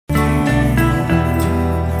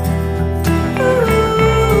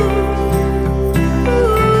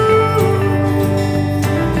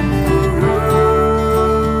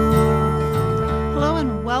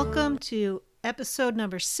to episode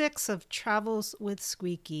number 6 of Travels with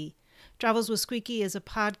Squeaky. Travels with Squeaky is a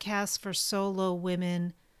podcast for solo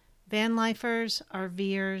women, van lifers,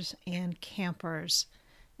 RVers, and campers.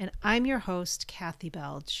 And I'm your host, Kathy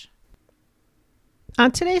Belge.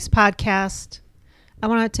 On today's podcast, I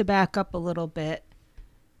wanted to back up a little bit,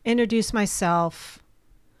 introduce myself,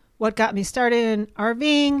 what got me started in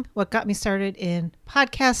RVing, what got me started in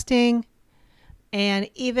podcasting, and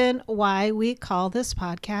even why we call this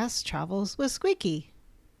podcast Travels with Squeaky.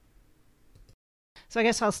 So I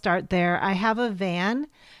guess I'll start there. I have a van.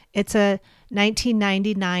 It's a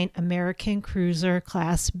 1999 American Cruiser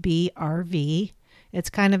Class B RV. It's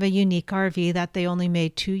kind of a unique RV that they only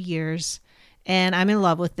made 2 years, and I'm in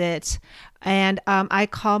love with it. And I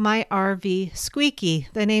call my RV Squeaky.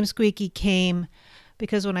 The name Squeaky came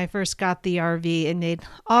because when I first got the RV, it made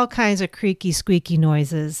all kinds of creaky, squeaky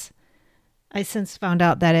noises. I since found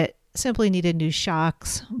out that it simply needed new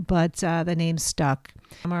shocks, but the name stuck.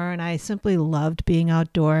 And I simply loved being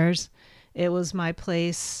outdoors. It was my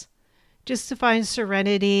place just to find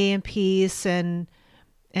serenity and peace and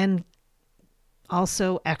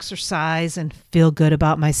also exercise and feel good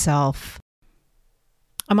about myself.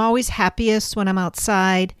 I'm always happiest when I'm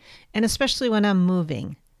outside, and especially when I'm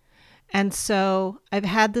moving. And so I've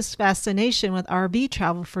had this fascination with RV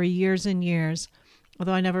travel for years and years,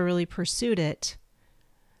 although I never really pursued it.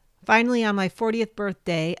 Finally, on my 40th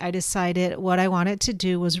birthday, I decided what I wanted to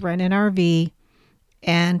do was rent an RV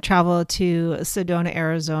and travel to Sedona,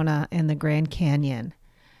 Arizona and the Grand Canyon.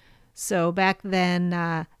 So back then,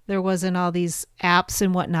 there wasn't all these apps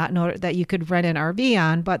and whatnot that you could rent an RV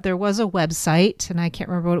on, but there was a website, and I can't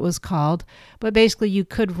remember what it was called, but basically you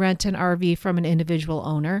could rent an RV from an individual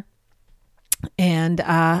owner. And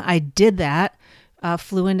I did that,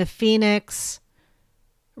 flew into Phoenix,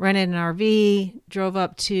 rented an RV, drove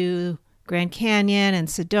up to Grand Canyon and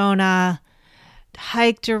Sedona,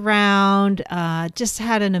 hiked around, just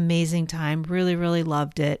had an amazing time. Really, really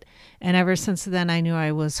loved it. And ever since then, I knew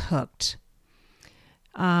I was hooked.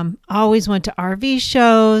 Always went to RV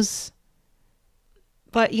shows,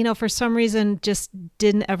 but, for some reason, just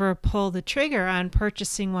didn't ever pull the trigger on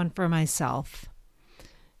purchasing one for myself.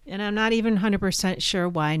 And I'm not even 100% sure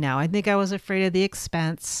why now. I think I was afraid of the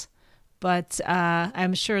expense. But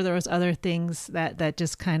I'm sure there was other things that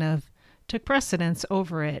just kind of took precedence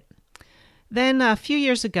over it. Then a few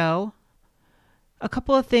years ago, a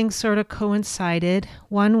couple of things sort of coincided.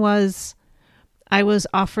 One was I was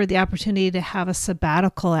offered the opportunity to have a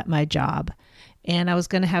sabbatical at my job. And I was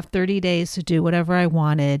going to have 30 days to do whatever I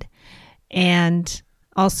wanted. And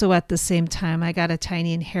also at the same time, I got a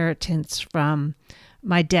tiny inheritance from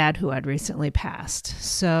my dad who had recently passed.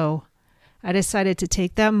 So I decided to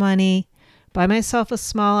take that money, buy myself a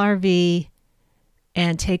small RV,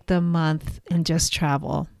 and take the month and just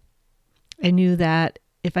travel. I knew that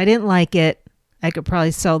if I didn't like it, I could probably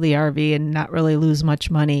sell the RV and not really lose much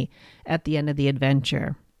money at the end of the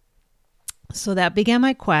adventure. So that began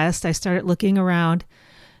my quest. I started looking around.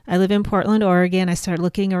 I live in Portland, Oregon. I started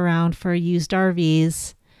looking around for used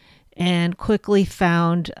RVs and quickly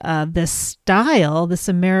found this style, this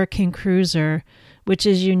American Cruiser, which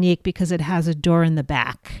is unique because it has a door in the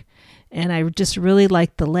back. And I just really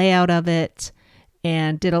liked the layout of it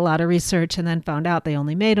and did a lot of research and then found out they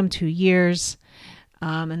only made them 2 years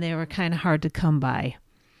and they were kind of hard to come by.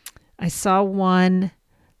 I saw one,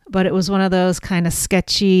 but it was one of those kind of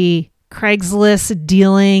sketchy Craigslist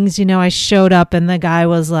dealings. I showed up and the guy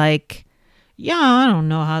was like, yeah, I don't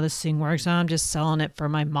know how this thing works. I'm just selling it for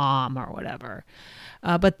my mom or whatever.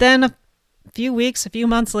 But then a few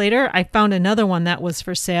months later, I found another one that was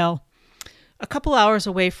for sale a couple hours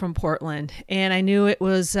away from Portland. And I knew it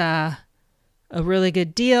was a really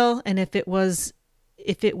good deal. And if it was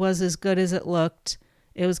as good as it looked,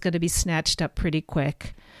 it was going to be snatched up pretty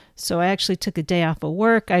quick. So I actually took a day off of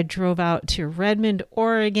work. I drove out to Redmond,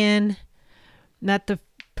 Oregon, met the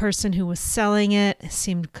person who was selling it. It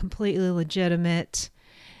seemed completely legitimate,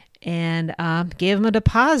 and gave him a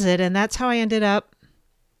deposit. And that's how I ended up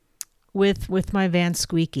with my van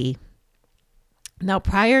Squeaky. Now,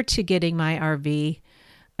 prior to getting my RV,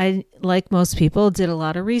 I, like most people, did a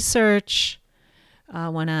lot of research,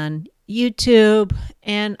 went on YouTube,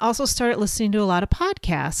 and also started listening to a lot of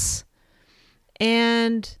podcasts.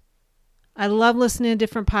 And I love listening to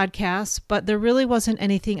different podcasts, but there really wasn't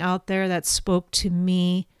anything out there that spoke to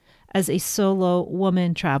me as a solo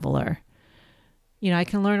woman traveler. I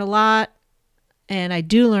can learn a lot, and I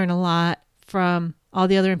do learn a lot from all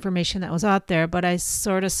the other information that was out there, but I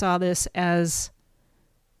sort of saw this as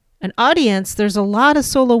an audience. There's a lot of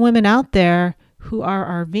solo women out there who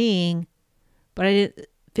are RVing, but I didn't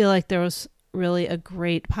feel like there was really a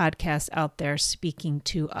great podcast out there speaking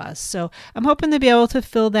to us. So I'm hoping to be able to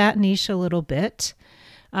fill that niche a little bit.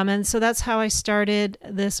 And so that's how I started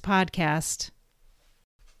this podcast.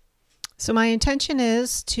 So my intention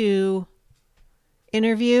is to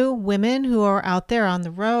interview women who are out there on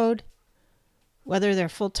the road, whether they're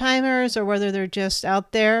full-timers or whether they're just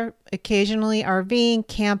out there occasionally RVing,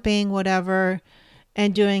 camping, whatever,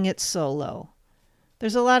 and doing it solo.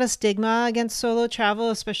 There's a lot of stigma against solo travel,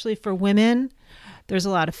 especially for women. There's a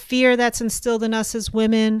lot of fear that's instilled in us as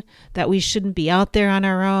women that we shouldn't be out there on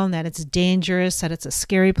our own, that it's dangerous, that it's a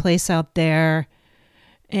scary place out there.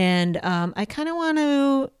 And I kind of want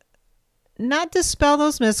to not dispel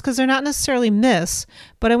those myths because they're not necessarily myths,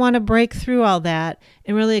 but I want to break through all that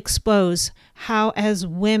and really expose how as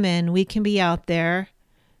women we can be out there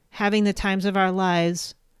having the times of our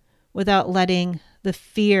lives without letting the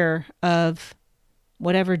fear of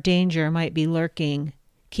whatever danger might be lurking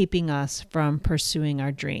keeping us from pursuing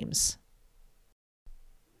our dreams.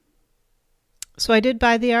 So I did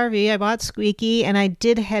buy the RV, I bought Squeaky, and I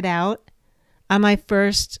did head out on my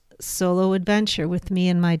first solo adventure with me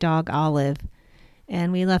and my dog Olive.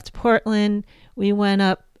 And we left Portland. We went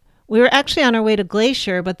up. We were actually on our way to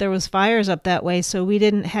Glacier, but there was fires up that way, so we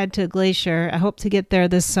didn't head to Glacier. I hope to get there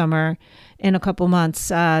this summer in a couple months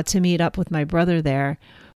to meet up with my brother there.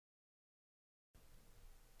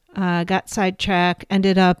 Got sidetracked,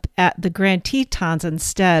 ended up at the Grand Tetons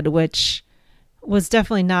instead, which was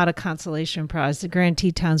definitely not a consolation prize. The Grand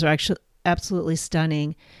Tetons were actually absolutely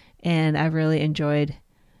stunning, and I really enjoyed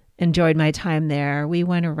my time there. We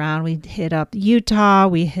went around, we hit up Utah,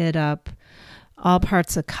 we hit up all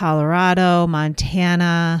parts of Colorado,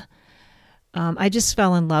 Montana. I just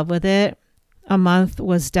fell in love with it. A month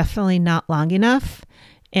was definitely not long enough,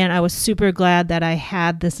 and I was super glad that I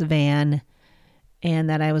had this van and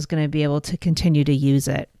that I was going to be able to continue to use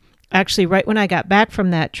it. Actually, right when I got back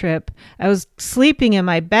from that trip, I was sleeping in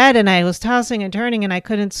my bed and I was tossing and turning and I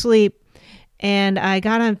couldn't sleep. And I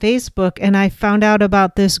got on Facebook and I found out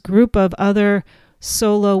about this group of other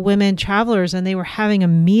solo women travelers, and they were having a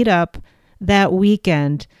meetup that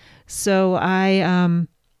weekend. So I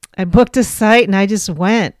booked a site and I just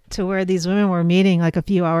went to where these women were meeting, like a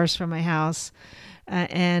few hours from my house,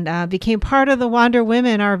 and became part of the Wander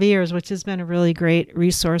Women RVers, which has been a really great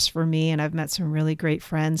resource for me. And I've met some really great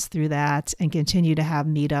friends through that and continue to have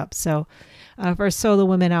meetups. So for solo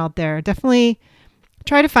women out there, definitely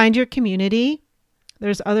try to find your community.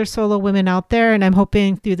 There's other solo women out there, and I'm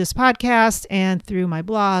hoping through this podcast and through my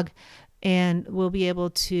blog, and we'll be able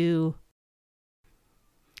to.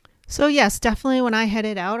 So yes, definitely when I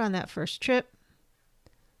headed out on that first trip,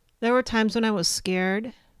 there were times when I was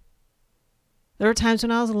scared. There were times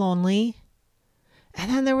when I was lonely. And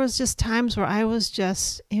then there was just times where I was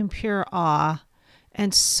just in pure awe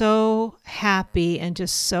and so happy and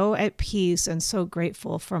just so at peace and so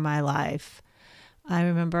grateful for my life. I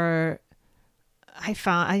remember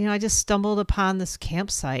I just stumbled upon this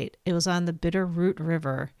campsite. It was on the Bitterroot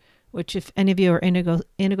River, which if any of you are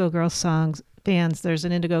Indigo Girls songs fans, there's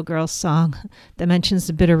an Indigo Girls song that mentions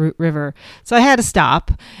the Bitterroot River. So I had to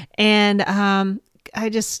stop. And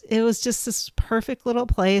it was just this perfect little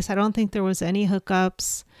place. I don't think there was any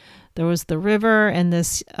hookups. There was the river and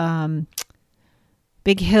this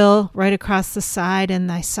big hill right across the side.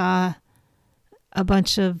 And I saw a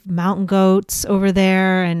bunch of mountain goats over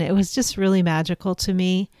there, and it was just really magical to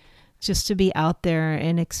me just to be out there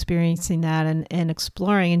and experiencing that and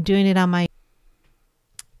exploring and doing it on my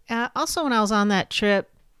also when I was on that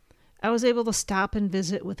trip, I was able to stop and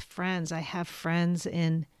visit with friends. I have friends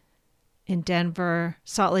in Denver,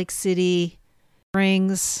 Salt Lake City,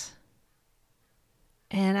 Springs,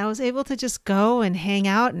 and I was able to just go and hang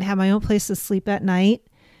out and have my own place to sleep at night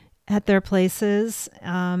at their places.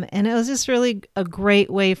 And it was just really a great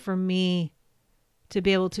way for me to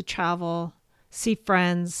be able to travel, see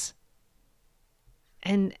friends,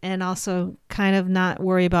 and also kind of not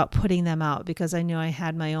worry about putting them out because I knew I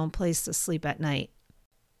had my own place to sleep at night.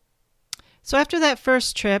 So after that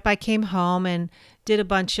first trip, I came home and did a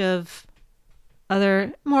bunch of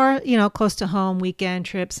other more, close to home weekend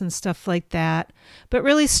trips and stuff like that, but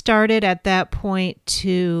really started at that point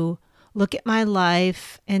to look at my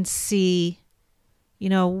life and see,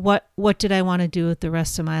 what did I want to do with the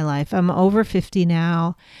rest of my life? I'm over 50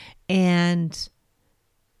 now, and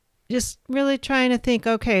just really trying to think,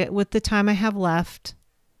 okay, with the time I have left,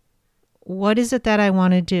 what is it that I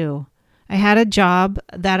want to do? I had a job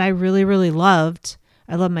that I really, really loved.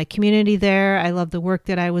 I love my community there. I love the work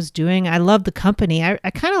that I was doing. I love the company. I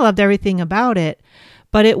kind of loved everything about it,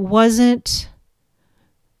 but it wasn't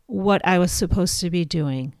what I was supposed to be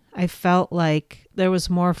doing. I felt like there was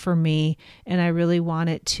more for me, and I really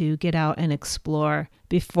wanted to get out and explore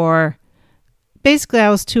before basically I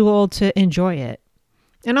was too old to enjoy it.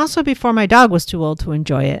 And also before my dog was too old to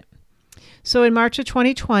enjoy it. So in March of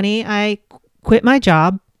 2020, I quit my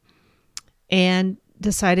job and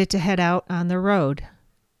decided to head out on the road.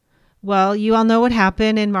 Well, you all know what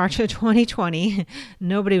happened in March of 2020.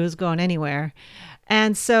 Nobody was going anywhere.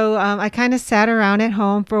 And so I kind of sat around at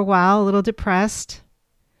home for a while, a little depressed.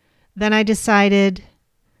 Then I decided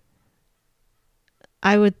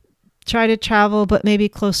I would try to travel, but maybe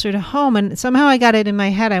closer to home. And somehow I got it in my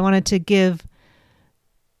head. I wanted to give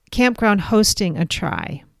campground hosting a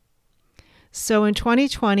try. So in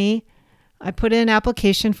 2020, I put in an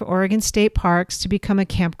application for Oregon State Parks to become a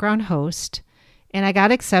campground host, and I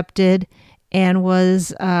got accepted and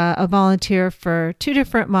was a volunteer for 2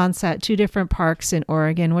 different months at 2 different parks in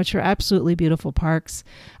Oregon, which are absolutely beautiful parks.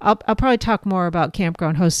 I'll probably talk more about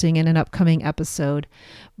campground hosting in an upcoming episode,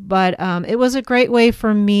 but it was a great way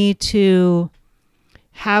for me to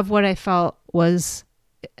have what I felt was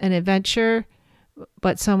an adventure,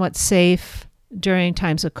 but somewhat safe during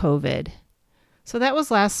times of COVID. So that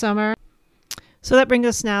was last summer. So that brings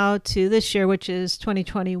us now to this year, which is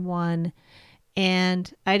 2021.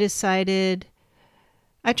 And I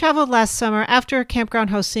traveled last summer. After campground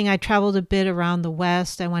hosting, I traveled a bit around the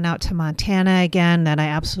West. I went out to Montana again, that I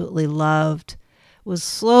absolutely loved. Was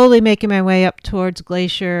slowly making my way up towards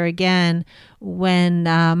Glacier again when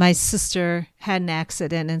my sister had an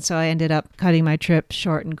accident. And so I ended up cutting my trip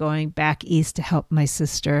short and going back east to help my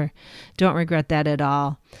sister. Don't regret that at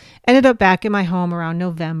all. Ended up back in my home around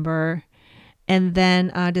November. And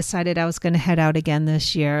then decided I was going to head out again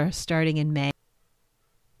this year, starting in May.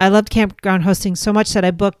 I loved campground hosting so much that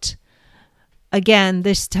I booked again,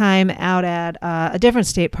 this time out at a different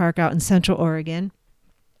state park out in Central Oregon.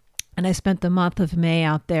 And I spent the month of May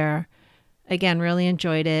out there. Again, really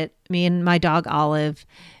enjoyed it. Me and my dog, Olive.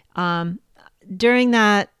 During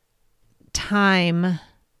that time,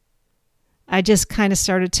 I just kind of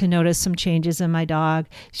started to notice some changes in my dog.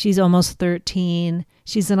 She's almost 13.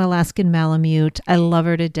 She's an Alaskan Malamute. I love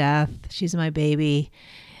her to death. She's my baby.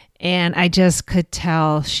 And I just could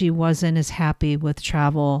tell she wasn't as happy with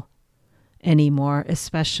travel anymore,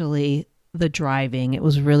 especially the driving. It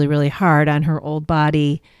was really, really hard on her old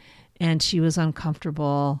body, and she was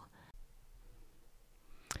uncomfortable.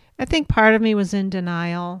 I think part of me was in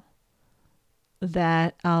denial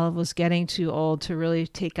that Olive was getting too old to really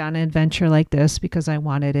take on an adventure like this because I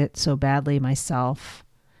wanted it so badly myself.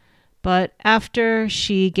 But after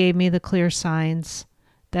she gave me the clear signs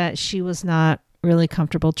that she was not really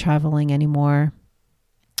comfortable traveling anymore,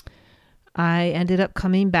 I ended up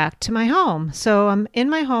coming back to my home. So I'm in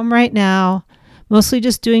my home right now, mostly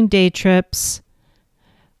just doing day trips,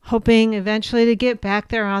 hoping eventually to get back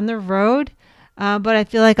there on the road. But I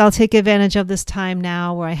feel like I'll take advantage of this time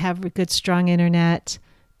now where I have a good, strong internet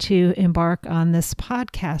to embark on this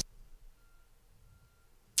podcast.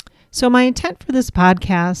 So my intent for this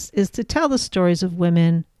podcast is to tell the stories of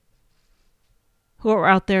women who are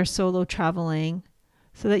out there solo traveling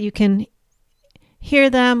so that you can hear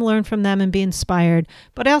them, learn from them, and be inspired.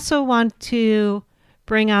 But I also want to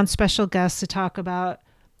bring on special guests to talk about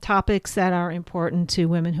topics that are important to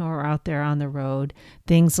women who are out there on the road.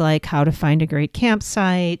 Things like how to find a great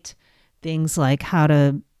campsite, things like how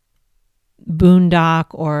to boondock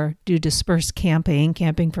or do dispersed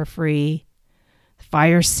camping for free,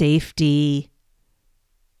 fire safety,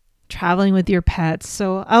 traveling with your pets.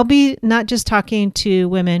 So I'll be not just talking to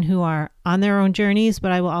women who are on their own journeys,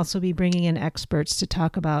 but I will also be bringing in experts to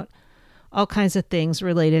talk about all kinds of things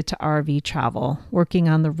related to RV travel, working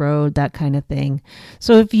on the road, that kind of thing.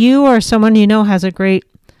 So if you or someone you know has a great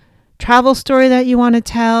travel story that you want to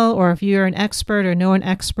tell, or if you're an expert or know an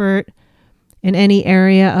expert in any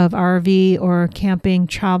area of RV or camping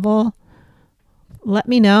travel, let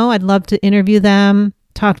me know. I'd love to interview them,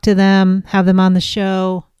 talk to them, have them on the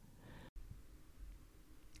show.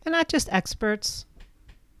 And not just experts,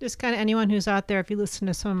 just kind of anyone who's out there. If you listen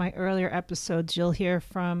to some of my earlier episodes, you'll hear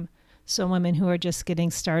from some women who are just getting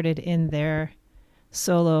started in their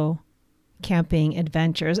solo camping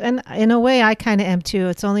adventures. And in a way, I kind of am too.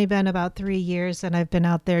 It's only been about 3 years that I've been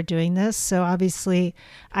out there doing this. So obviously,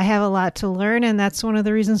 I have a lot to learn. And that's one of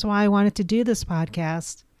the reasons why I wanted to do this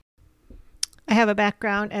podcast. I have a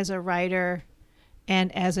background as a writer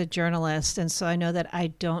and as a journalist. And so I know that I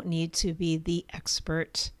don't need to be the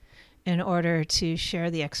expert in order to share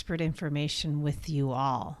the expert information with you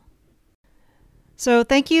all. So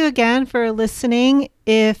thank you again for listening.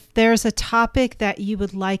 If there's a topic that you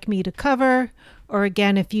would like me to cover, or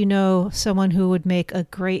again, if you know someone who would make a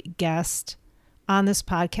great guest on this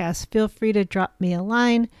podcast, feel free to drop me a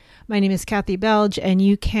line. My name is Kathy Belge, and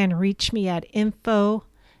you can reach me at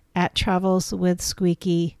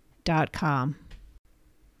info@travelswithsqueaky.com.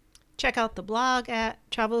 Check out the blog at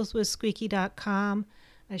travelswithsqueaky.com.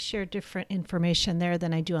 I share different information there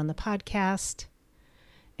than I do on the podcast.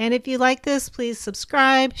 And if you like this, please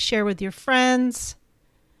subscribe, share with your friends.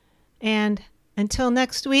 And until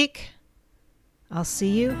next week, I'll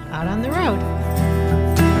see you out on the road.